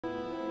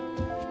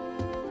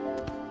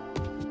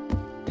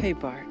Hey,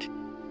 Bart.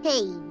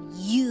 Hey,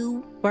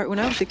 you. Bart, when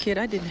I was a kid,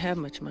 I didn't have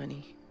much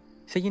money.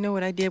 So you know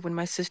what I did when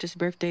my sister's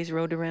birthdays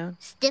rolled around?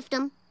 Stiffed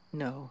them?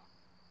 No.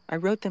 I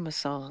wrote them a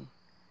song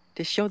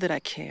to show that I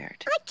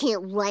cared. I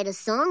can't write a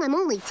song. I'm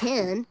only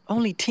 10.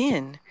 Only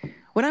 10?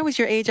 When I was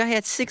your age, I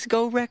had 6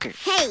 gold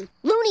records. Hey,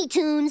 Looney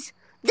Tunes.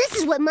 This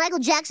is what Michael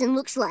Jackson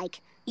looks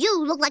like.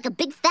 You look like a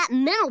big fat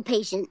mental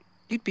patient.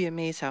 You'd be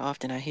amazed how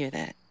often I hear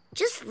that.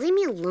 Just leave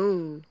me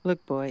alone.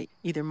 Look, boy,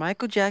 either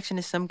Michael Jackson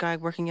is some guy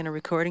working in a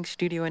recording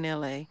studio in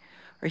L.A.,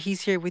 or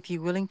he's here with you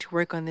willing to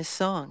work on this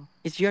song.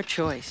 It's your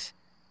choice.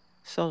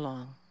 So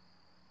long.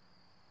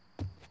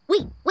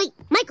 Wait,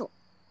 Michael.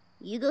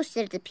 You go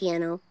sit at the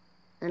piano,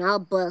 and I'll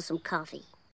boil some coffee.